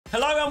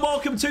Hello and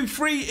welcome to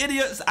 3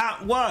 Idiots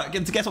at Work.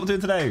 And to guess what we're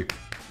doing today?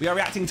 We are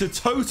reacting to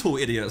total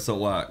idiots at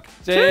work.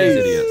 Jeez.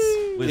 Idiots.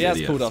 He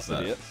has called us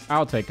idiots.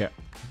 I'll take it.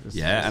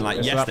 Yeah, and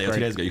like yesterday or 2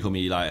 days ago, you called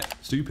me like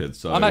stupid.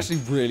 So I'm actually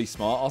really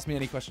smart. Ask me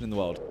any question in the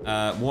world.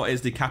 what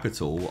is the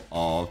capital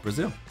of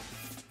Brazil?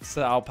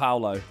 Sao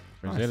Paulo.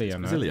 Brasilia,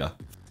 no? Brasilia.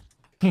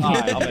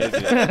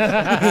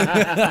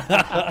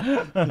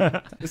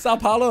 Is Sao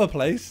Paulo a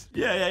place?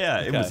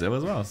 Yeah. In Brazil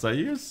as well. So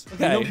you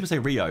know people say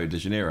Rio de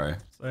Janeiro.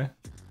 So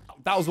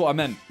that was what I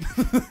meant.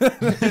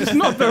 It's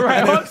not the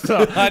right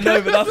answer. I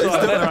know, but that's it's what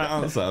I not the meant. right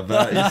answer.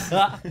 But it's...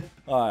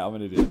 Alright, I'm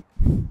an idiot.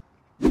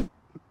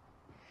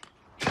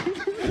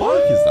 What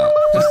is that?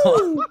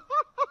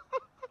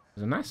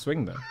 It's a nice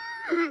swing though.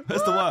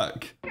 Where's the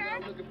work?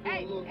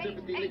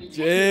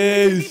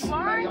 Jeez.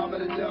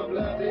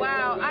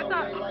 Wow, I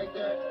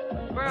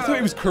thought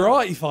he was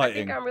karate I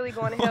fighting. think I'm really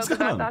going to hell What's because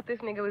going I on? thought this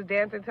nigga was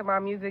dancing to my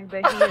music,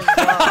 but he is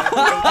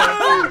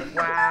wrong.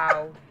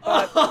 Wow.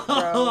 Fuck,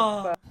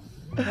 bro. Fuck.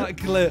 That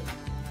clip.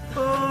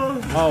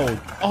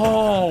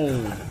 Oh.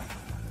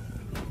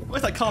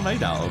 Where's that car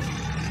made out of?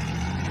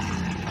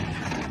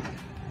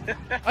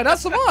 And that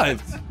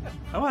survived.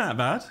 That wasn't that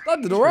bad.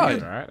 That did alright.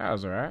 That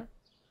was alright.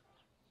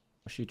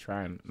 What's she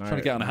trying? No, Trying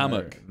to get on a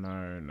hammock.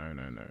 No.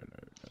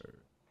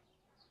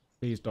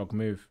 Please, dog,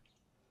 move.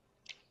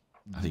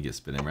 I think it's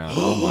spinning around.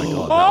 Oh my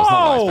god, that was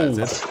not what I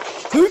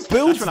expected. Who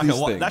builds That these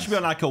should, things? that should be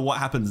on like a what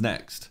happens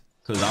next.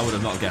 Because I would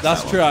have not guessed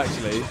That's that true, one.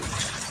 actually.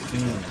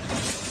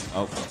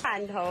 Oh.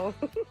 Handhole.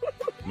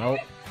 Nope.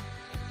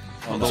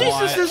 Oh, the Jesus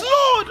white. is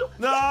Lord!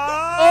 No!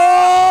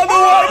 Oh, the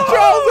white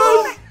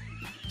trousers!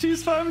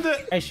 She's foamed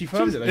it. Hey, she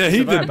filmed it. Though. Yeah, She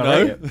he survived. didn't I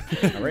rate know.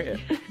 it. I rate it.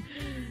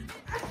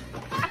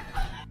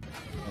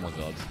 Oh my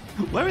god.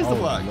 Where is the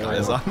work, Lord.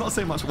 guys? I'm not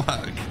seeing much work.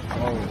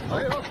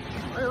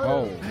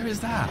 Oh. Where is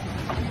that?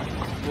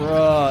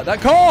 Bruh,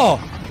 that car!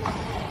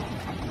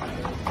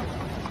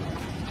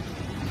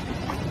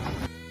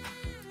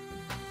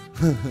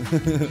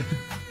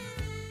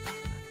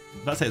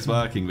 That's it, it's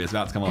working, but it's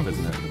about to come off,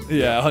 isn't it?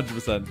 Yeah,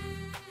 100%.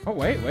 Oh,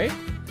 wait.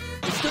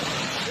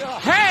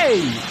 Hey!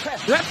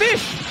 Is that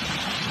fish?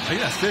 I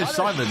think that's fish,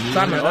 Simon. You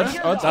Simon, know odds,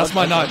 that? odds. That's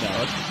my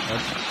nightmare.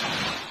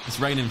 It's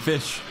raining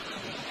fish.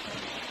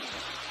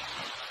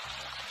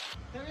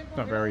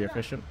 Not very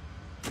efficient.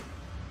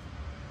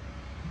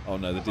 Oh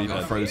no, the deep Got a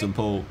end. frozen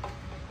pool.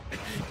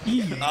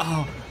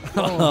 Oh.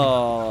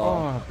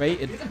 Oh,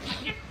 baited.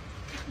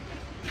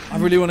 I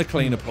really want to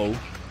clean a pool.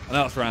 I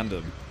know it's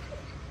random.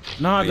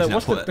 No,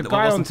 what's the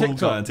guy on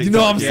TikTok? You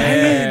know what I'm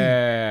saying?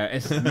 Yeah,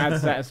 it's mad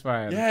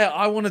satisfying. Yeah,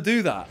 I want to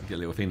do that. Get a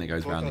little thing that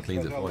goes around and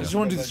cleans it for I just you.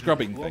 want to do the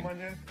scrubbing thing.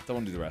 Don't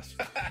want to do the rest.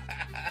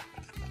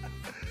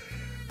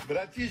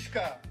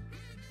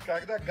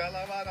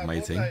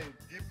 Waiting.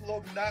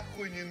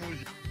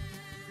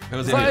 Who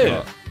was Is it? that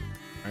it?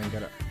 I don't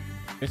get it.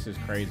 This is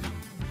crazy.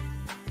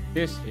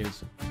 This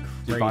is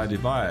crazy.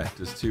 Dubai.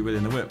 Just 2 wheel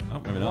in the whip. Oh,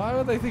 maybe not. Why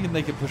are they thinking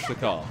they could push the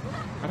car?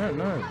 I don't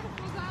know.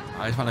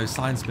 I just want those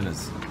sign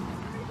spinners.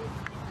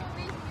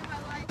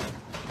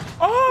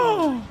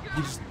 Oh!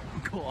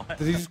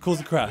 Did he just cause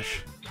a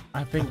crash?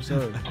 I think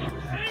so.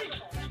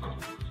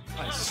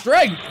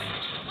 Strength!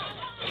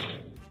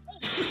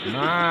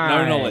 Nice.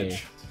 No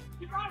knowledge.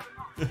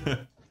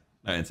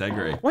 No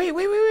integrity.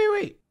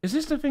 Wait. Is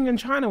this the thing in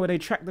China where they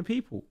track the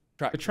people?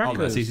 The Oh, the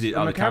trackers CCD,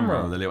 on the camera,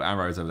 camera. the little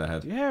arrows over their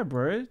head. Yeah,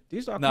 bro.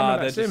 These are Nah, coming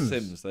they're like just Sims.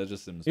 Sims. They're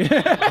just Sims.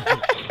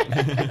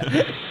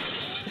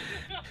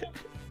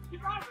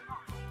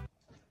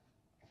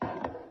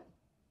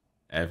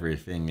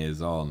 Everything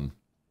is on.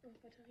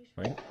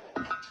 Wait.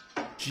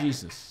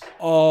 Jesus.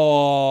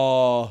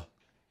 Oh.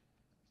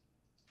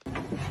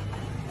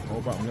 What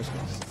about on this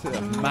one?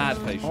 A mad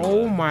facial.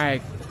 Oh my.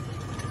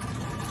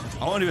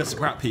 I want to do a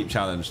scrap heap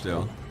challenge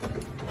still.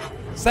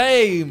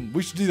 Same.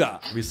 We should do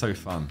that. It'd be so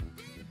fun.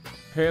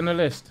 Put it on the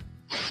list.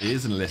 It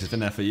is in the list. It's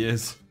been there for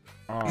years.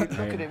 Oh, Look at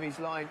okay. him, he's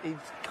lying, he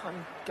kind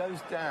of goes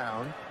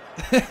down.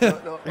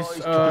 It's,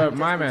 he's trying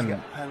my desperately to man.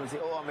 get penalty.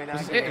 Oh, I'm in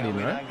This is agony, Italy, I'm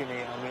in no?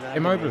 agony, I'm in agony.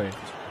 Immobile.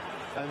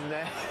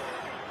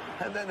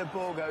 And then the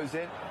ball goes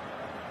in.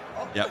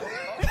 Yep.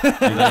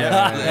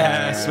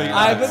 yeah, sweet.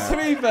 Aye, lads. but to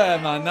be fair,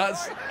 man,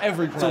 that's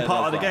every It's all player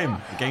part of the does that.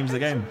 game. The game's the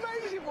game.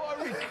 Amazing, what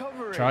a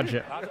recovery. Charge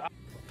it.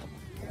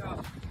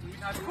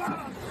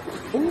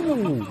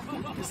 Ooh.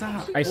 What's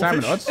that? Hey,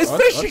 Simon, fish? odds. It's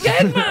odds, fish odds,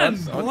 again, man!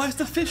 odds, odds. Why is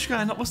the fish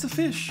going up? What's the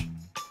fish?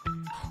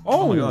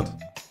 Oh, my god.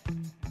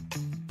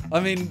 I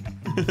mean,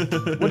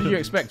 What did you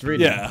expect,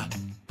 really? yeah.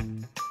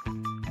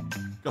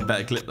 Got a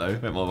better clip though.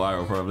 Went more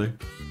viral probably.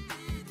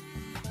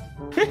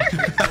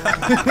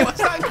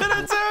 What's that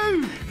gonna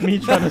do? Me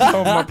trying to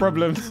solve my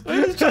problems.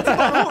 Who's trying to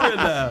put water in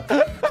there?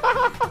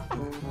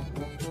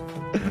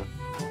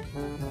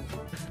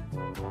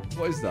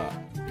 What is that?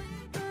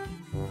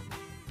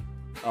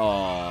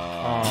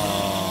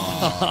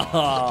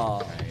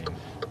 Oh.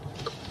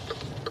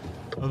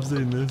 I've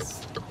seen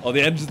this. Oh,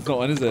 the engine's not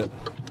on, is it?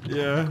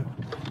 Yeah.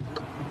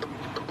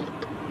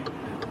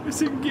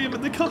 It's in gear,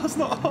 but the car's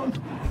not on.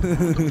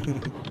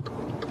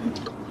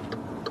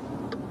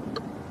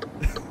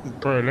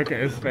 Bro, look at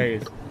his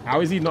face.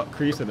 How is he not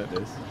creasing at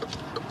this?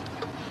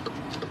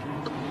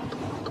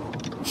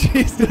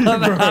 She's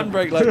done a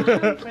handbrake like.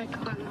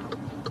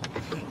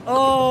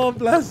 Oh,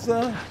 bless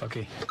her.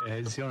 Okay,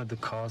 is the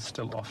car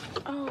still off?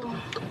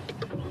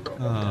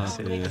 Oh,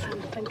 dear.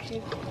 thank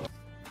you.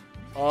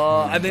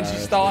 Oh, and then she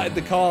started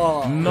the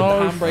car.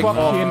 No with the handbrake off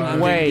fucking and in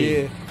way.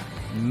 gear.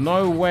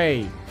 No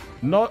way.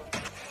 Not.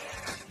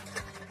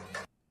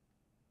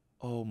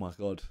 Oh my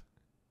god.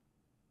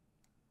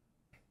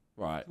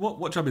 Right.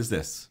 What job is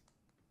this?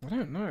 I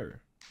don't know.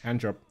 Hand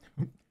job.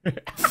 The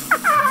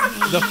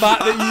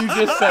fact that you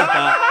just said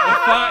that. The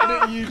fact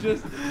that you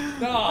just.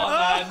 No,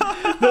 man.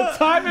 The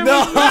timing No.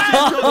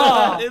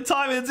 was The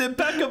timing's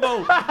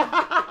impeccable.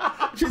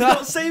 She's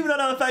got semen on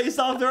her face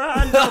after her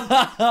hand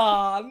job.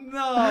 Oh,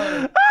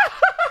 no.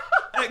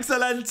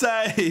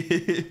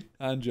 Excelente.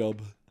 Hand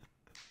job.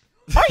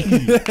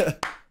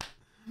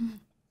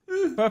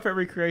 perfect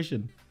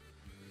recreation.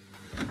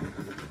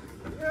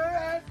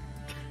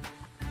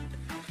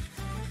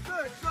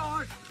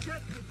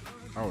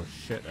 Oh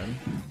shit, then.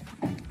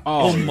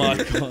 Oh my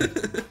god.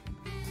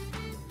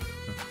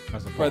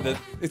 That's a Bro,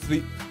 it's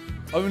the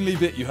only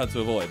bit you had to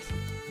avoid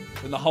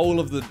in the whole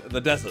of the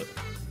desert.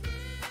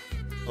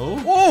 Oh.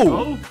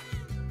 Whoa!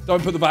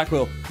 Don't put the back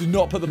wheel. Do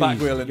not put the back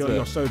Please, wheel into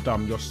you're it. so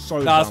dumb. You're so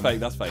No, dumb. that's fake.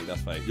 That's fake.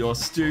 That's fake. You're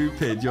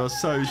stupid. You're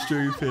so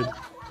stupid.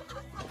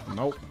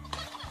 Nope.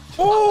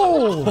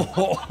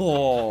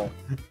 Oh!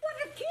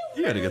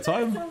 You had a good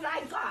time.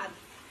 I got,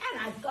 and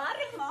I got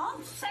him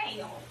on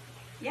sale.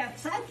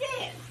 Yes, I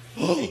did.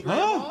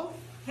 Huh?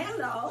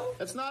 Hello.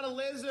 That's not a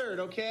lizard,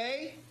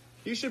 okay?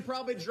 You should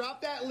probably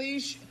drop that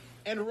leash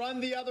and run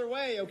the other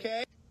way,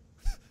 okay?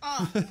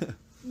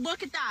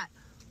 Look at that.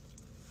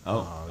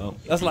 Oh.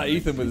 That's like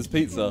Ethan with his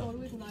pizza.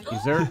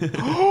 Is there?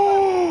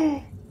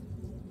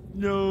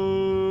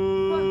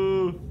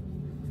 No.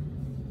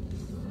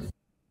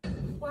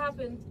 What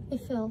happened?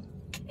 It fell.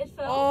 It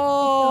fell.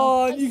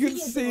 Oh, I you can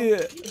see it, see though.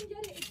 it. You can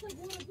get it. It's like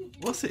one of the-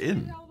 What's it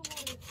in?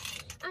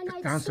 And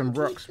I Down some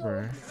simply rocks, saw-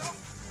 bro.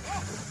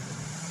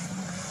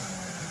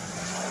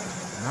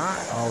 Nah.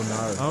 Oh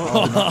no.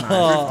 Oh, not nice.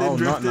 Oh,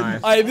 not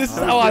nice. Hey, this is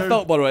how I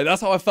felt, by the way.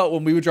 That's how I felt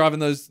when we were driving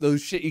those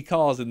shitty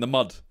cars in the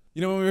mud.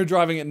 You know, when we were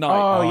driving at night.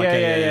 Oh, yeah,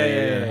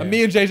 okay, yeah. And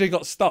me and JJ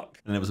got stuck.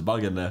 And there was a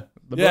bug in there.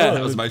 Yeah.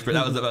 That was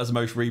the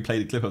most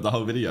replayed clip of the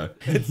whole video.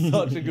 It's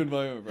such a good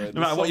moment, bro.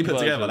 No matter what you put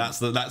together, that's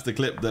the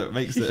clip that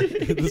makes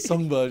it. The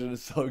song version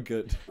is so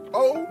good.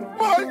 Oh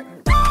my!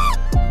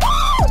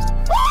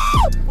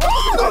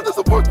 Oh, this is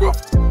a book, bro.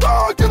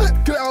 Oh, get it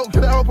out,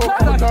 bro.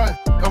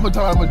 I'm gonna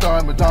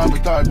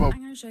die, bro. I'm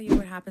gonna show you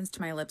what happens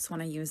to my lips when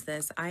I use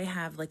this. I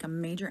have like a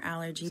major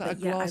allergy, but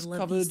yeah, I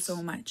love these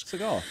so much.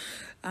 Cigar.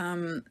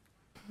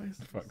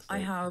 I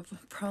have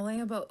probably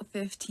about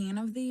 15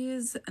 of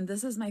these, and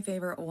this is my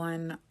favorite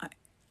one.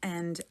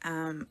 And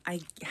I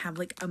have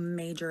like a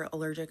major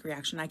allergic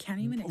reaction. I can't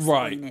even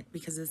explain it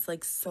because it's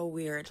like so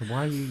weird. So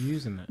why are you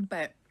using it?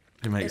 But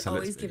It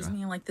always gives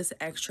me like this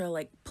extra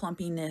like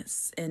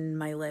plumpiness in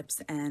my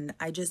lips, and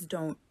I just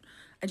can't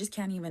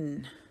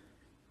even.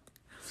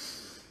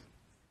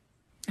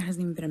 It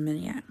hasn't even been a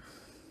minute yet.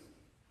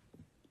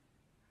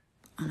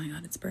 Oh my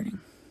god, it's burning.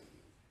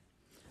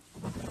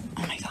 Oh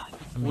my god.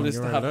 What is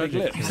to have big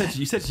lips?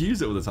 You said to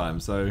use it all the time,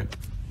 so.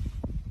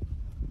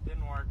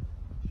 Didn't work.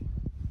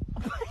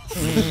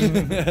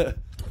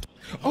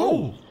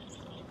 Oh!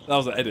 That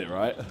was an edit,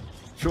 right?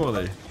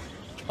 Surely.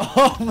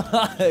 Oh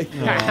my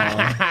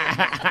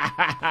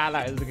god.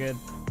 That is good.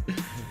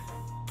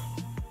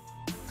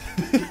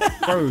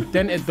 Bro,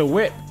 dented the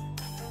whip.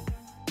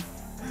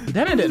 You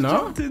dented it, no?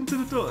 Jumped into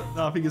the door.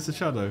 No, I think it's a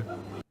shadow.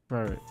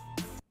 Bro.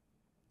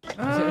 Is it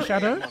a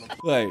shadow?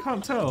 Wait.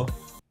 Can't tell.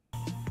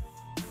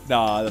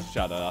 Nah, that's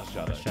shadow. That's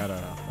shadow. Shadow,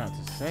 I was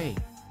about to say.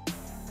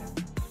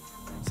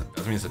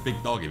 I mean, it's a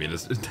big dog if you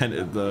just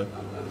dented the.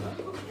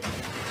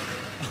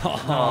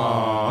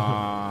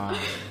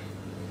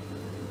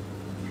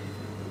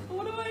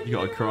 You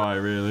gotta cry,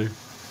 really.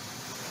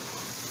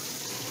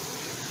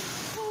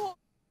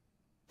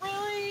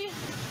 Really?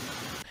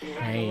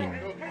 Pain.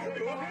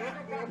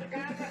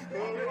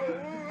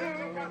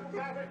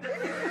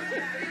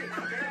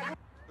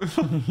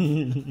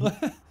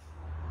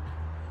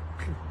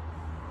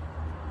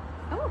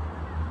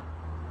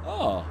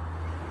 Oh.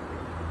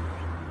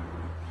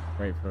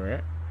 Wait for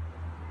it.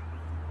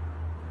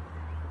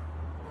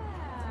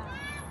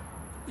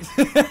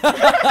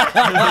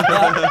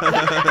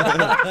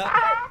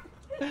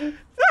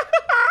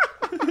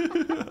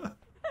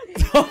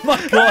 Oh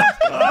my god.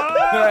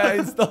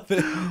 Hey, stop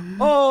it.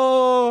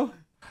 Oh,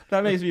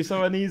 that makes me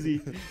so uneasy.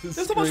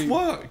 There's so much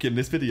work in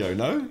this video,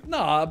 no?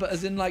 Nah, but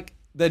as in like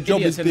their job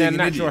Idiots is in being their an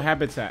natural idiot.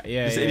 habitat.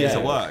 Yeah, It's yeah, idiots yeah.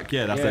 at work.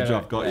 Yeah, that's Yeah, their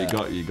job. Got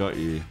yeah.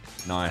 you.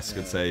 Nice,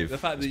 good save. The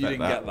fact that you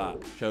Respect didn't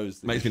get that shows.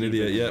 that Makes me you're an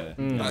idiot,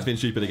 stupid, yep. That's been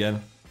stupid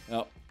again.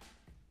 Yep.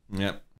 Yep.